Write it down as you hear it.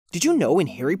Did you know in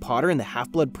Harry Potter and the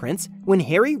Half-Blood Prince, when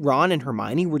Harry, Ron, and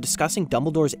Hermione were discussing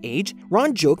Dumbledore's age,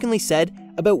 Ron jokingly said,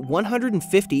 about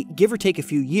 150, give or take a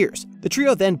few years. The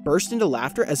trio then burst into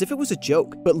laughter as if it was a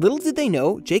joke, but little did they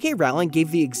know, J.K. Rowling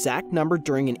gave the exact number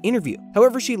during an interview.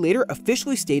 However, she later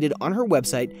officially stated on her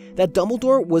website that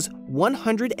Dumbledore was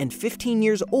 115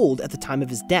 years old at the time of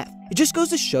his death. It just goes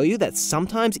to show you that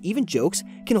sometimes even jokes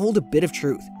can hold a bit of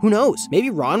truth. Who knows? Maybe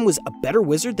Ron was a better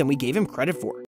wizard than we gave him credit for.